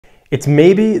It's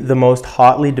maybe the most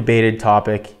hotly debated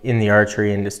topic in the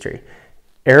archery industry.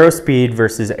 Arrow speed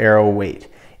versus arrow weight.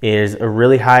 Is a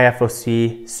really high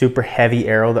FOC, super heavy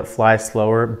arrow that flies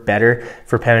slower better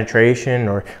for penetration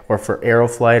or for arrow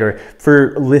flight or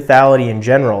for lethality in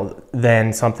general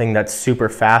than something that's super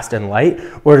fast and light?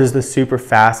 Or does the super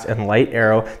fast and light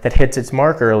arrow that hits its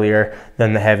mark earlier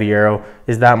than the heavy arrow,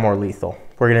 is that more lethal?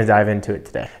 We're going to dive into it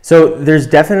today. So there's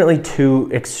definitely two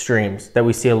extremes that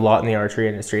we see a lot in the archery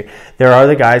industry. There are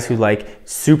the guys who like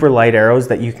super light arrows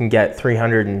that you can get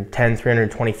 310,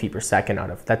 320 feet per second out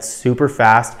of. That's super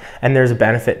fast, and there's a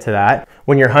benefit to that.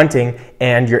 When you're hunting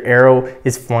and your arrow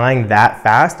is flying that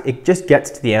fast, it just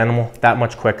gets to the animal that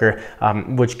much quicker,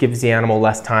 which gives the animal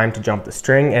less time to jump the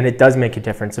string, and it does make a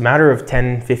difference. A matter of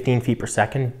 10, 15 feet per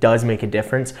second does make a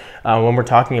difference when we're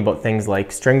talking about things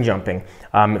like string jumping.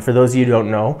 For those of you who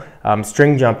don't know,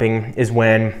 string jumping is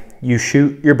when you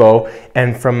shoot your bow,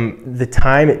 and from the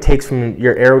time it takes from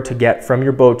your arrow to get from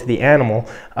your bow to the animal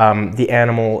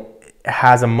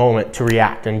has a moment to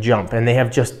react and jump, and they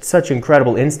have just such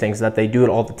incredible instincts that they do it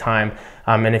all the time.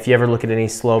 And if you ever look at any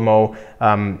slow-mo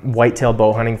whitetail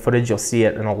bow hunting footage, you'll see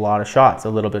it in a lot of shots, a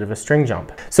little bit of a string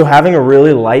jump. So having a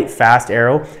really light, fast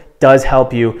arrow does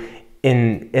help you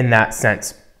in that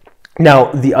sense.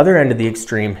 Now, the other end of the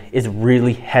extreme is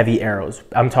really heavy arrows.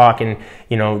 I'm talking,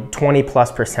 20+%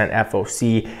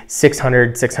 FOC,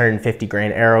 600, 650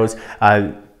 grain arrows.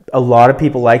 A lot of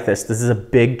people like this. This is a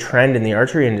big trend in the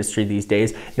archery industry these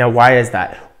days. Now, why is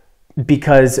that?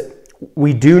 Because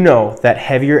we do know that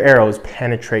heavier arrows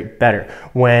penetrate better.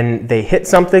 When they hit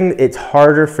something, it's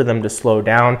harder for them to slow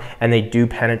down, and they do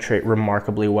penetrate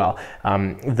remarkably well.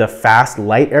 The fast,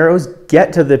 light arrows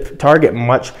get to the target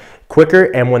much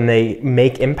quicker, and when they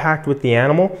make impact with the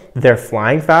animal, they're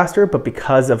flying faster, but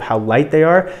because of how light they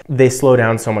are, they slow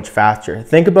down so much faster.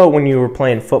 Think about when you were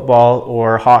playing football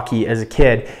or hockey as a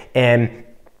kid, and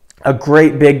a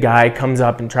great big guy comes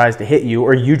up and tries to hit you,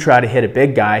 or you try to hit a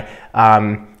big guy.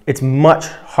 It's much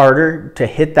harder to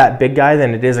hit that big guy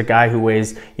than it is a guy who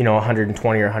weighs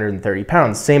 120 or 130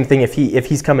 pounds. Same thing if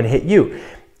he's coming to hit you.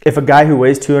 If a guy who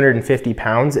weighs 250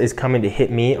 pounds is coming to hit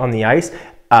me on the ice,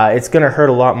 it's going to hurt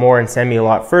a lot more and send me a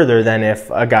lot further than if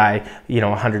a guy,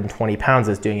 120 pounds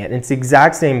is doing it. And it's the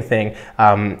exact same thing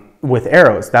with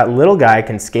arrows. That little guy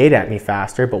can skate at me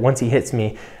faster, but once he hits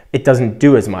me, it doesn't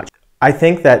do as much. I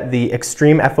think that the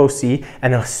extreme FOC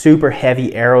and a super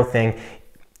heavy arrow thing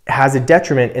has a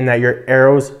detriment in that your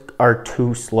arrows are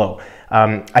too slow.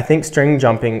 I think string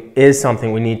jumping is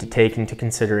something we need to take into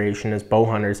consideration as bow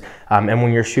hunters. And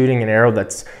when you're shooting an arrow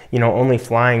that's, only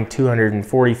flying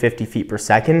 240, 50 feet per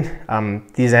second,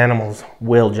 these animals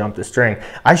will jump the string.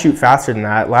 I shoot faster than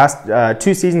that.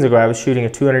 2 seasons ago, I was shooting a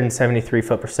 273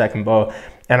 foot per second bow,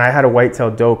 and I had a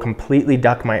whitetail doe completely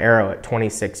duck my arrow at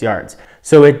 26 yards.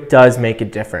 So it does make a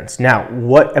difference. Now,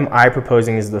 what am I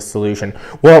proposing is the solution?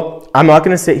 Well, I'm not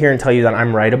going to sit here and tell you that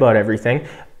I'm right about everything.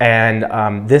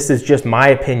 And this is just my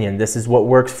opinion. This is what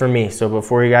works for me. So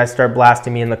before you guys start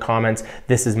blasting me in the comments,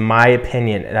 this is my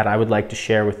opinion that I would like to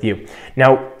share with you.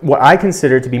 Now, what I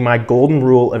consider to be my golden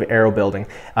rule of arrow building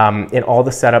in all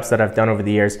the setups that I've done over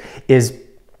the years is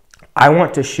I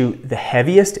want to shoot the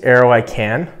heaviest arrow I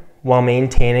can while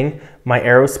maintaining my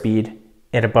arrow speed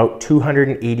at about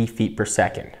 280 feet per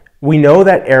second. We know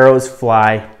that arrows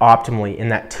fly optimally in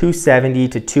that 270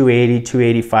 to 280,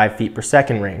 285 feet per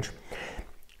second range.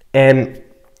 And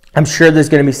I'm sure there's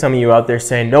going to be some of you out there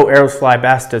saying, no, arrows fly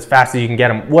best as fast as you can get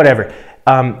them, whatever.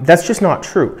 That's just not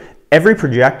true. Every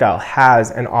projectile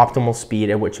has an optimal speed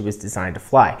at which it was designed to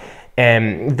fly.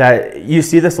 And that you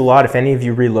see this a lot if any of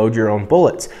you reload your own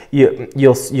bullets.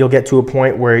 You'll get to a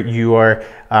point where you're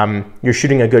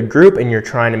shooting a good group and you're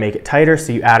trying to make it tighter,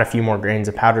 so you add a few more grains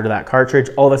of powder to that cartridge.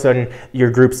 All of a sudden,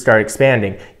 your groups start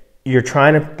expanding. You're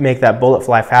trying to make that bullet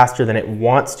fly faster than it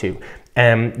wants to,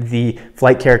 and the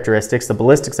flight characteristics, the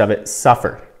ballistics of it,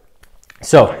 suffer.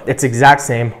 So it's the exact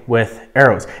same with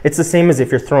arrows. It's the same as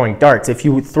if you're throwing darts. If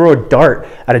you throw a dart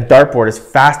at a dartboard as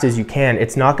fast as you can,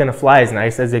 it's not going to fly as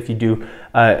nice as if you do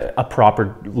a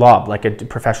proper lob like a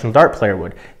professional dart player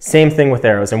would. Same thing with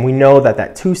arrows, and we know that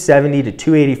 270 to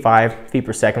 285 feet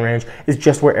per second range is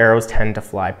just where arrows tend to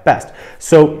fly best.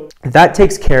 So that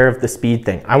takes care of the speed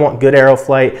thing. I want good arrow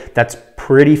flight that's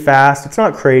pretty fast. It's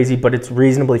not crazy, but it's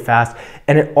reasonably fast,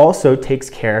 and it also takes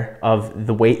care of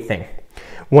the weight thing.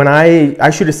 When I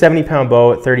shoot a 70-pound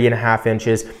bow at 30.5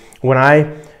 inches, when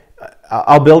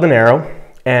I'll build an arrow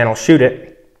and I'll shoot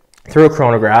it, through a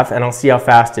chronograph, and I'll see how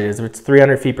fast it is. If it's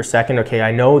 300 feet per second, okay,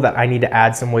 I know that I need to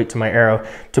add some weight to my arrow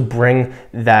to bring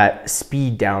that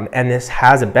speed down, and this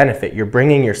has a benefit. You're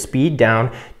bringing your speed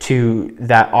down to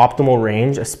that optimal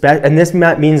range, and this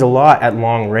means a lot at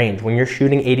long range. When you're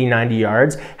shooting 80, 90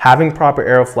 yards, having proper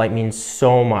arrow flight means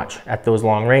so much at those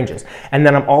long ranges. And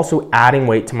then I'm also adding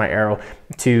weight to my arrow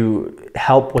to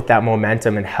help with that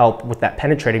momentum and help with that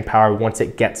penetrating power once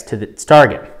it gets to its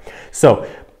target. So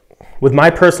with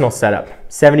my personal setup,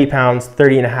 70 pounds,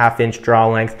 30.5-inch draw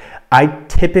length, I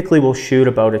typically will shoot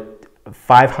about a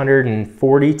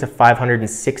 540 to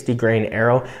 560 grain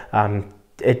arrow.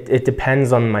 It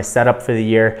depends on my setup for the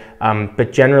year,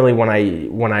 but generally when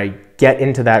I get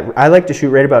into that, I like to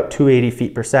shoot right about 280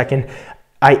 feet per second.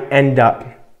 I end up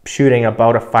shooting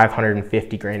about a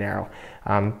 550 grain arrow.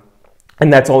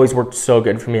 And that's always worked so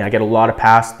good for me. I get a lot of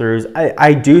pass-throughs.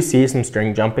 I do see some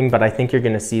string jumping, but I think you're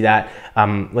gonna see that,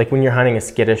 like when you're hunting a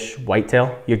skittish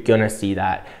whitetail, you're gonna see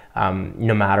that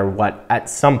no matter what at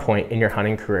some point in your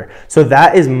hunting career. So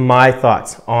that is my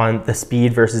thoughts on the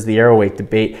speed versus the arrow weight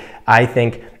debate. I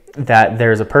think that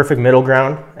there's a perfect middle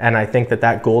ground, and I think that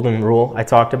that golden rule I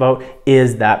talked about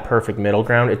is that perfect middle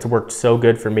ground. It's worked so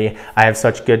good for me. I have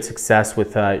such good success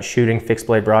with shooting fixed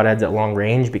blade broadheads at long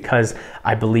range because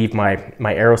I believe my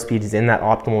arrow speed is in that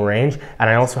optimal range, and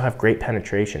I also have great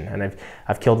penetration, and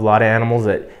I've killed a lot of animals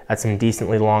at some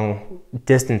decently long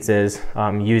distances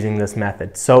using this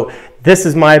method. So this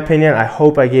is my opinion. I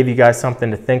hope I gave you guys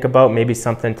something to think about, maybe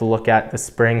something to look at this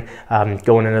spring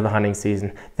going into the hunting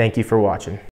season. Thank you for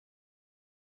watching.